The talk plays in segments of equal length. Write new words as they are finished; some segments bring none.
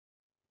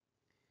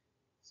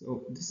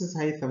So this is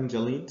Hitham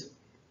Jleed.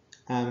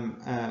 I'm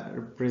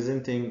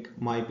representing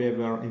my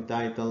paper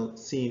entitled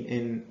Scene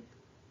in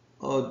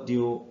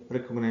Audio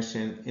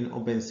Recognition in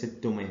OpenSet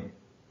Domain.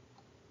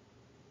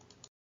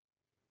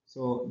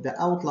 So the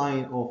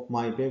outline of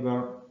my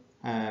paper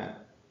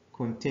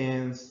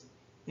contains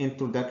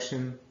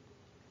introduction,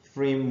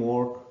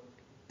 framework,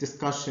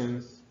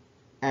 discussions,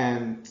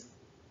 and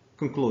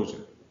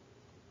conclusion.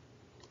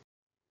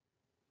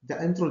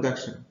 The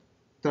introduction.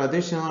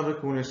 Traditional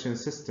recognition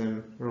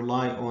systems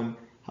rely on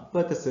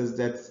hypothesis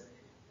that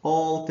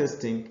all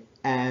testing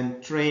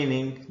and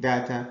training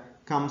data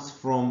comes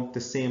from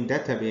the same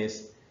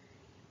database,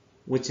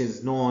 which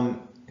is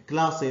known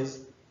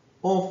classes,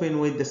 often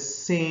with the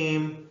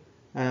same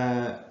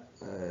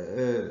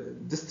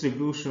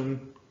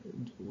distribution.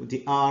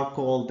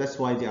 That's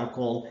why they are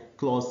called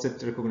closed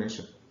set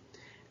recognition.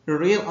 In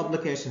real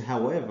application,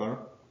 however,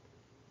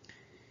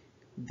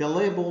 the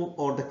label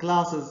or the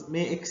classes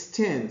may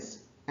extend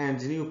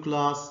and new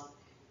class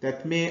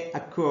that may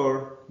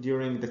occur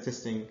during the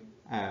testing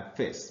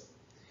phase.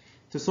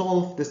 To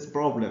solve this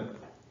problem,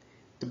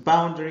 the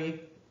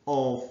boundary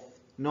of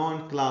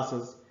known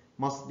classes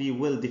must be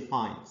well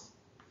defined.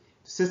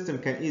 The system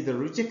can either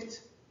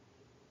reject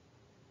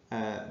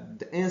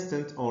the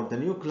instant or the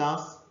new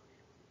class,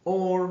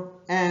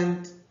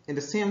 and in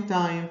the same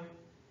time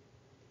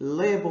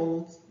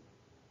label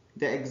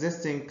the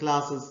existing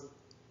classes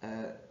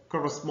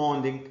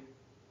corresponding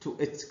to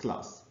its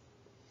class.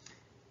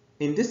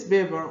 In this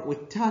paper, we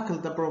tackle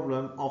the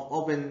problem of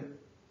open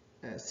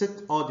set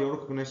audio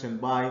recognition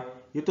by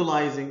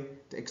utilizing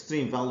the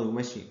extreme value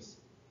machines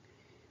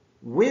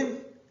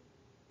with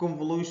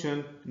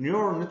convolution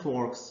neural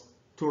networks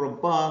to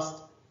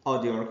robust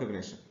audio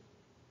recognition.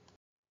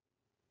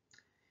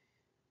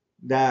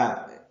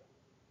 The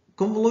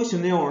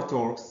convolution neural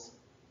networks,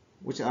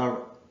 which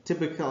are a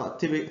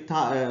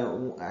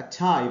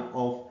type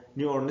of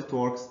neural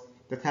networks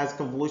that has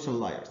convolution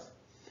layers.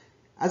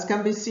 As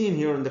can be seen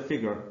here in the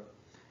figure,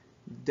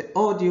 the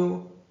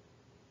audio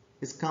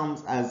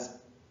comes as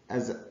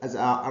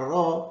a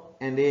raw,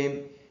 and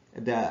then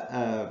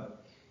the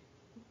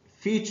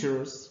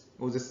features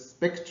or the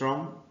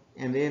spectrum,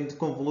 and then the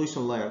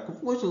convolution layer.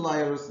 Convolution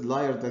layer is a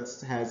layer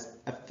that has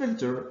a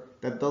filter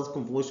that does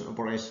convolution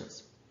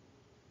operations.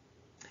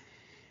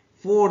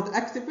 For the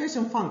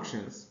activation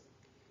functions,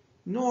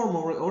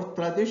 normal or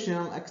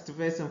traditional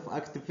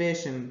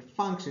activation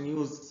function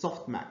use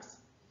softmax.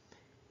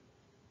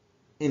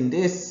 In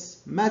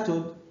this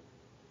method,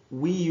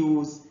 we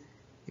use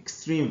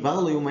extreme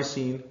value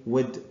machine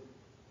with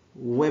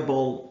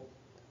Weibull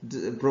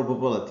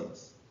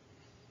probabilities.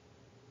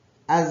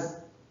 As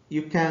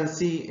you can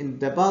see in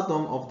the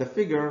bottom of the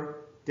figure,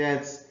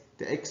 that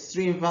the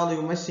extreme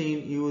value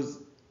machine use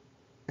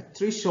a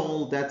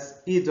threshold that's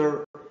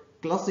either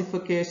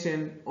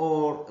classification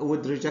or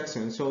with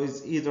rejection. So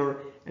it's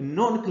either a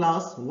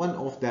non-class, one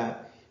of the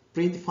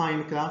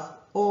predefined class,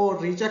 or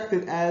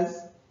rejected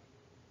as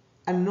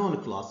a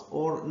non-class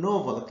or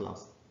novel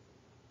class.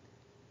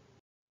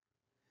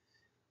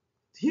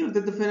 Here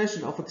the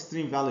definition of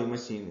extreme value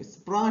machine is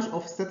a branch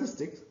of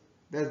statistics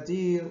that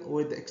deal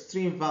with the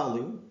extreme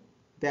value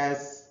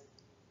that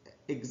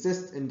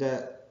exists in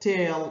the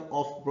tail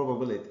of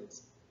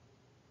probabilities.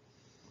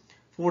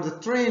 For the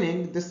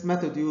training, this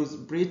method uses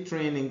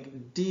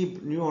pre-training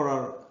deep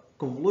neural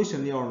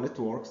convolution neural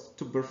networks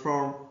to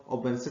perform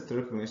open set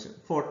recognition.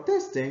 For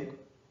testing,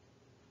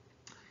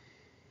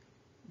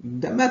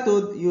 the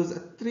method uses a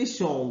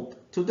threshold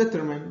to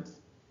determine,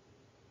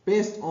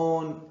 based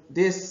on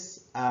this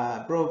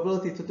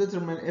probability, to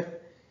determine if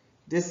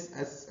this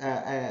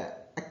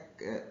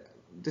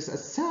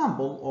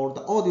sample or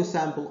the audio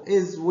sample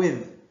is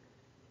with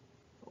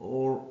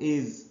or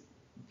is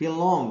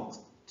belongs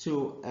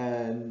to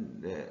a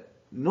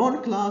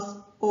non-class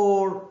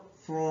or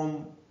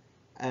from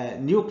a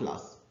new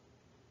class.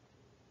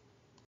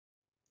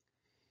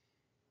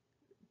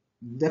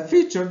 The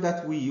feature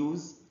that we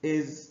use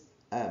is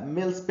a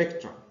Mill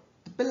spectrum.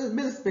 The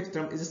Mill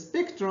spectrum is a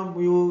spectrum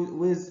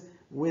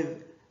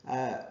with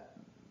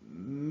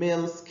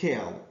Mill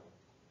scale.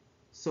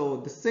 So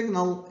the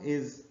signal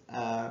is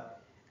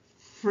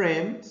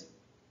framed,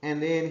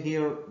 and then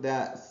here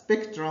the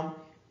spectrum,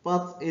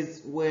 but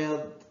is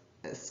with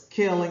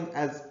scaling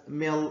as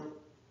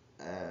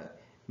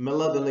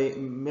melody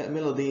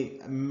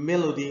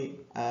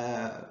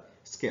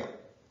scale.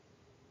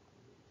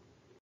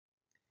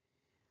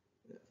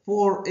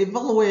 For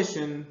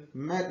evaluation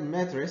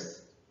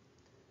matrix,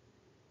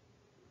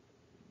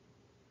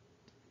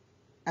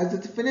 as the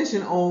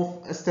definition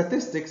of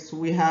statistics,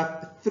 we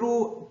have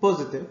true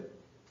positive,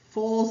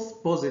 false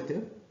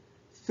positive,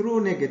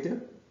 true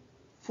negative,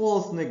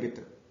 false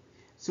negative.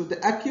 So the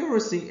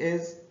accuracy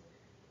is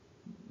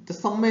the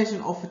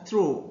summation of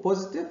true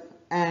positive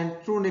and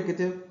true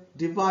negative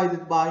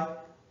divided by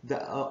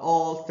the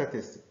all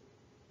statistics.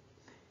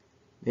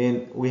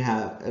 Then we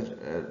have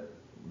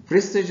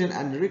precision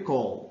and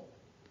recall.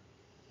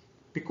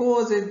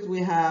 Because we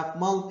have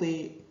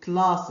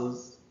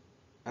multi-classes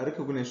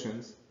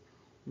recognitions,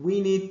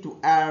 we need to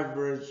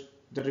average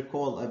the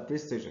recall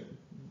precision.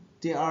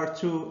 There are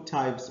two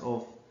types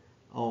of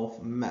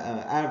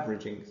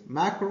averaging,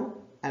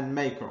 macro and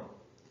micro.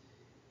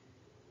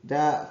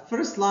 The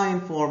first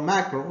line for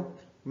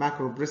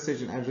macro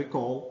precision and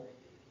recall,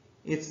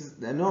 it's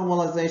the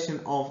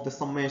normalization of the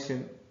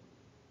summation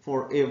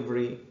for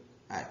every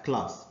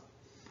class.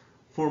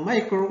 For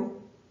micro,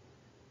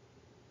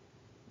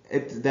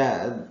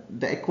 the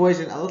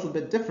equation a little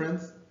bit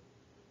different.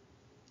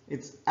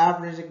 It's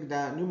averaging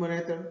the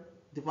numerator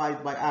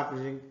divided by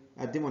averaging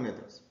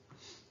denominators.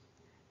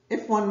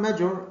 If one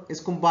measure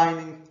is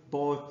combining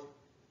both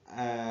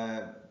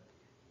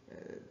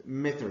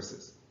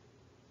matrices,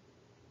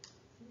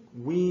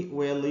 we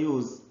will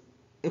use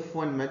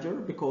F1 measure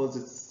because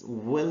it's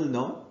well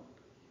known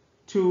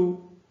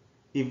to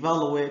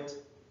evaluate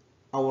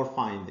our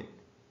finding.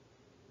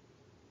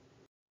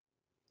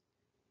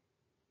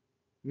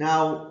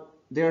 Now,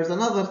 there's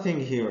another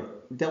thing here,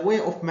 the way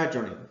of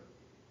measuring.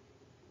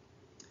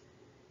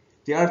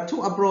 There are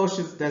two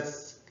approaches.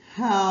 That's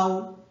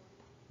how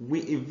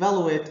we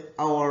evaluate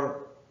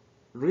our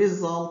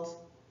result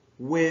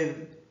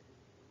with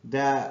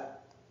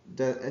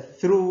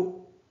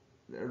through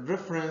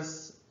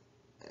reference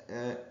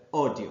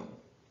audio,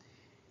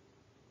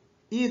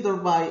 either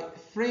by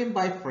frame,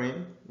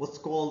 what's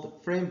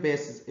called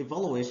frame-based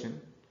evaluation.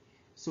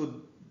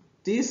 So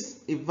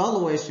these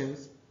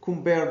evaluations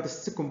compare the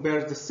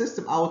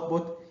system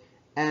output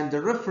and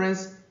the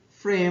reference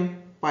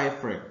frame by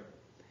frame.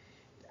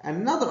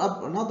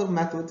 Another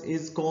method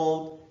is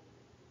called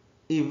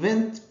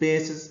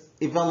event-based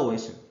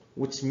evaluation,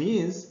 which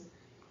means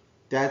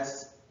that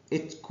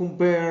it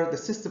compares the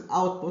system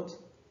output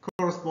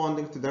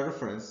corresponding to the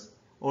reference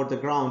or the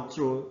ground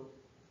truth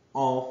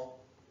of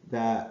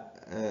the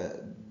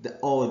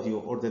audio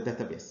or the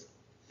database.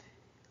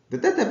 The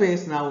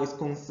database now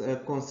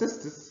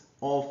consists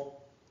of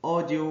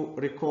audio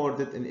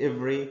recorded in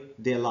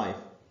everyday life,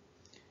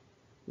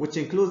 which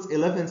includes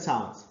 11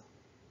 sounds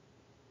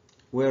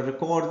were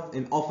recorded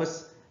in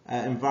office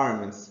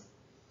environments: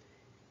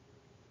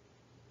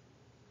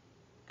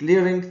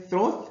 clearing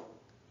throat,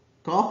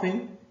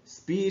 coughing,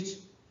 speech,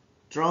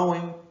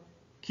 drawing,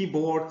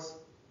 keyboards,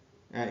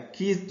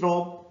 keys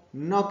drop,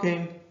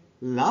 knocking,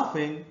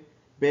 laughing,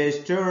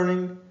 page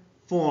turning,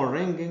 phone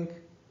ringing,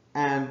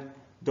 and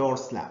door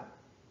slam.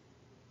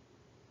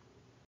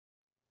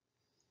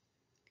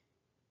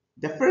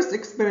 The first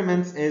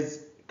experiment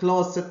is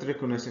closed set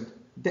recognition.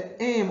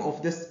 The aim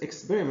of this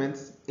experiment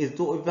is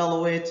to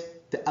evaluate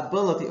the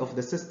ability of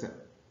the system.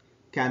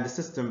 Can the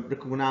system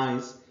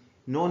recognize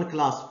known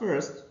class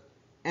first,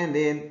 and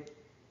then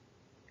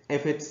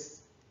if it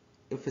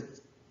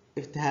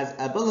has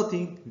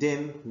ability,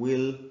 then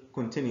we'll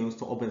continue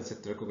to open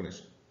set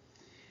recognition.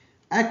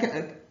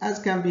 As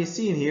can be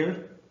seen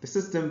here, the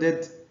system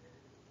did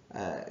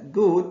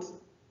good,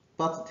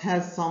 but it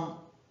has some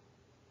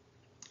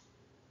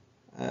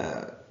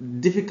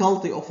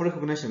difficulty of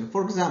recognition.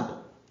 For example,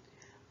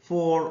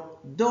 for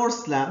door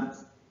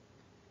slams,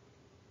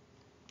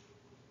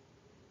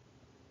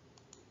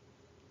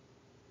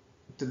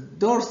 the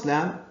door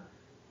slam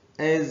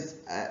is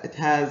it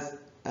has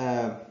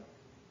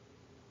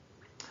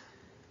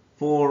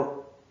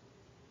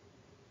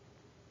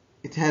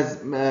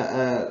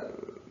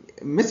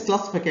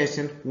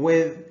misclassification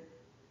with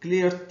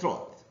clear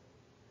throat.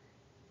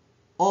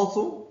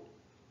 Also,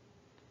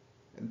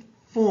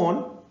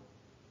 phone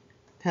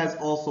has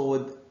also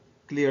with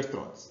clear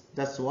throats.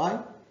 That's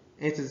why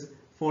it is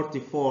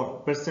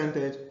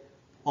 44%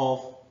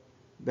 of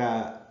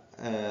the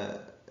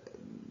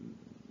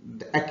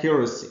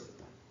accuracy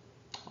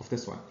of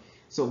this one.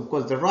 So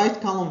because the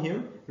right column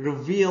here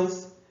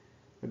reveals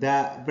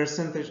the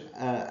percentage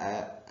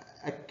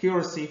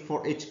accuracy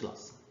for each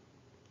class.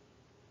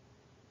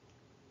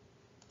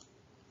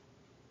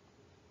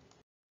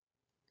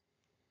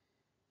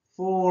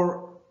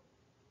 For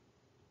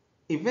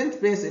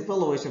event-based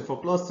evaluation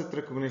for closed set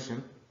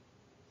recognition,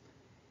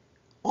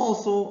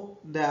 also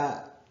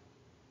the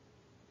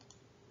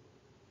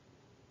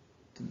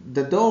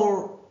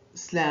door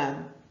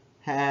slam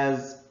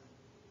has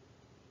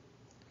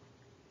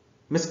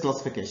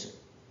misclassification.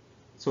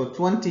 So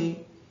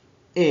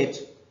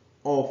 28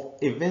 of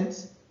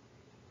events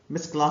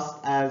misclassed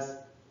as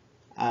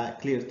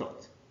clear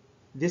throat.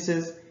 This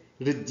is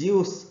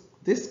reduced.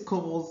 This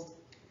caused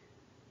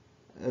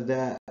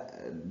the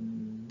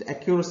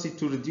accuracy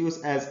to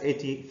reduce as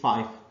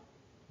 85%.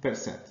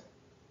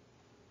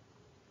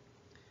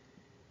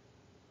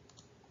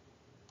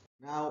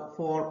 Now,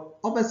 for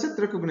open set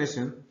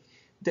recognition,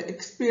 the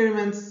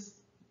experiments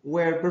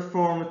were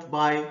performed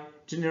by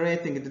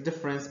generating the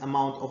difference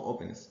amount of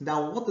openness.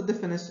 Now, what the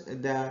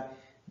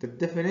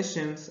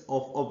definitions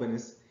of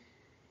openness?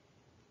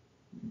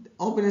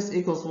 Openness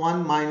equals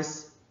 1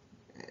 minus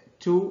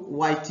 2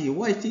 yt.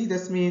 Yt,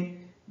 that means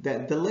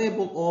that the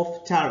label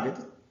of target,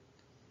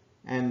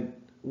 and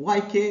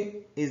yk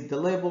is the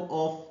label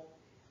of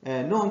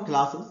known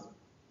classes,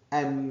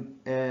 and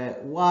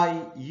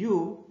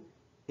yu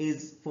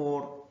is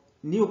for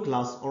new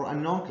class or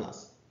unknown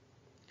class.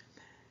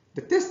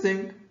 The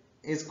testing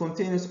is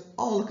continuous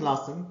all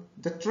classing.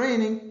 The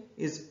training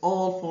is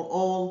all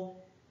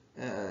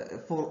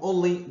for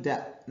only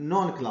the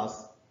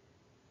non-class.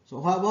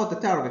 So how about the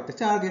target? The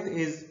target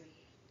is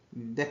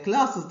the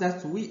classes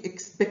that we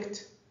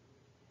expect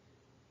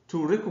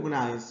to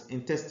recognize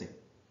in testing.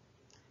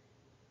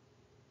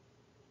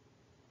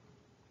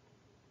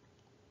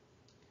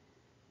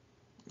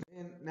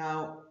 And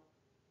now,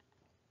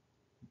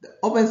 the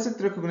open set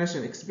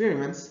recognition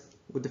experiments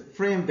with the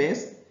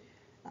frame-based,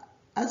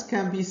 as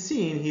can be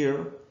seen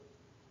here.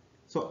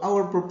 So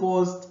our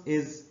proposed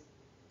is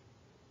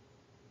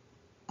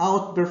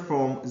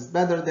is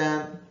better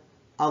than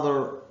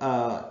other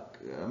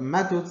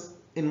methods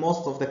in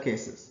most of the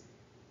cases,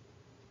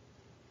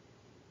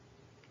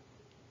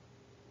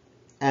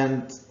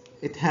 and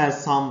it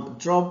has some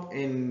drop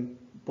in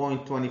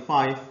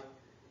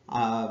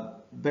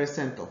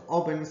 0.25% of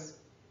openness,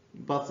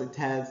 but it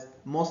has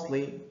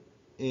mostly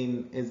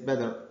is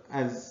better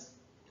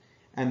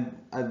and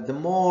the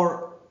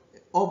more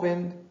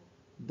open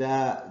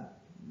the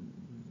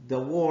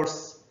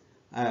worse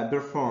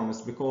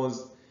performance,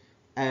 because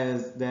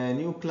as the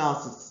new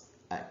classes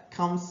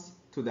comes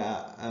to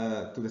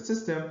the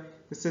system,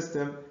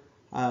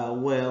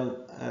 will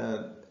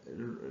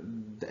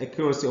the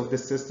accuracy of the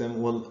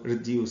system will be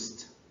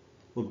reduced.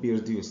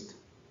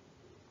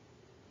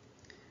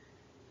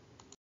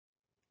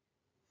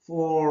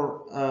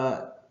 For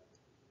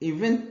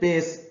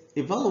event-based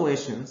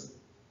evaluations,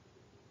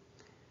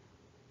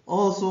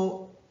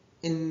 also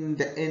in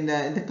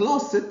the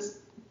closed set,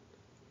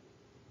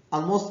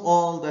 almost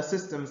all the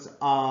systems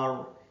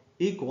are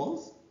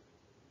equals,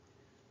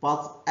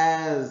 but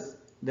as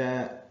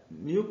the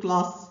new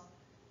class,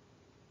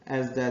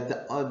 as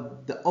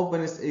the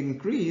openness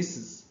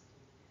increases,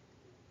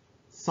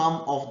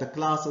 some of the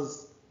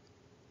classes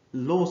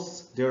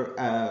lose their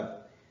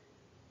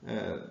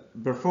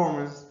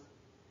performance,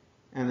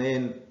 and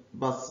then,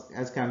 but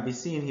as can be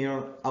seen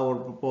here, our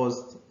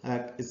proposed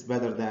is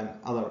better than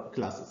other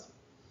classes.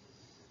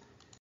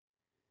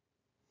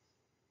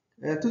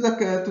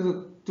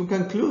 To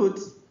conclude,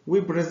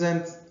 we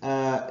present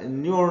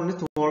neural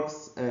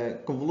networks,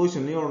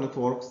 convolution neural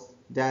networks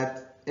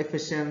that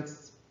efficient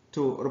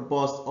to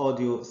robust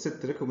audio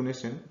set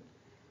recognition.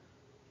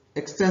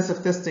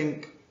 Extensive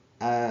testing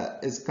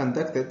is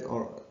conducted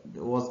or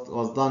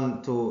was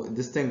done to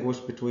distinguish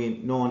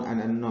between known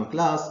and unknown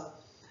class.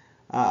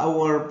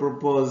 Our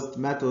proposed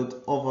method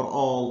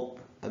overall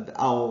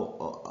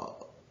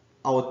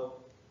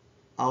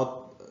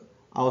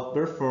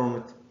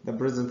outperformed the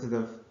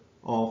representative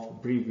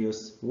of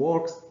previous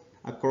works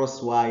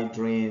across wide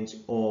range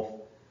of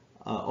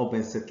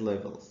open set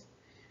levels.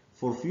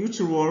 For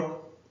future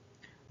work,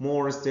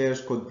 more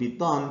research could be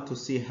done to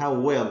see how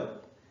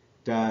well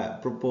the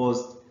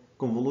proposed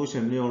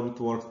convolution neural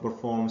networks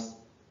performs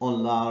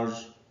on large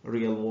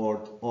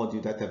real-world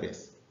audio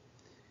database.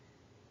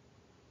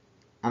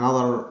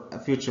 Another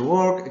future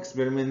work,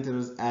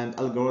 experimenters and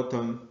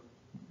algorithm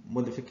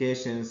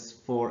modifications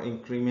for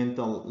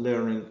incremental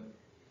learning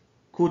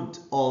could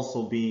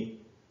also be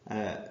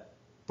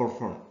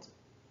performed.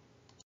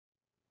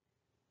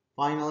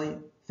 Finally,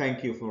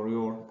 thank you for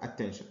your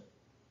attention.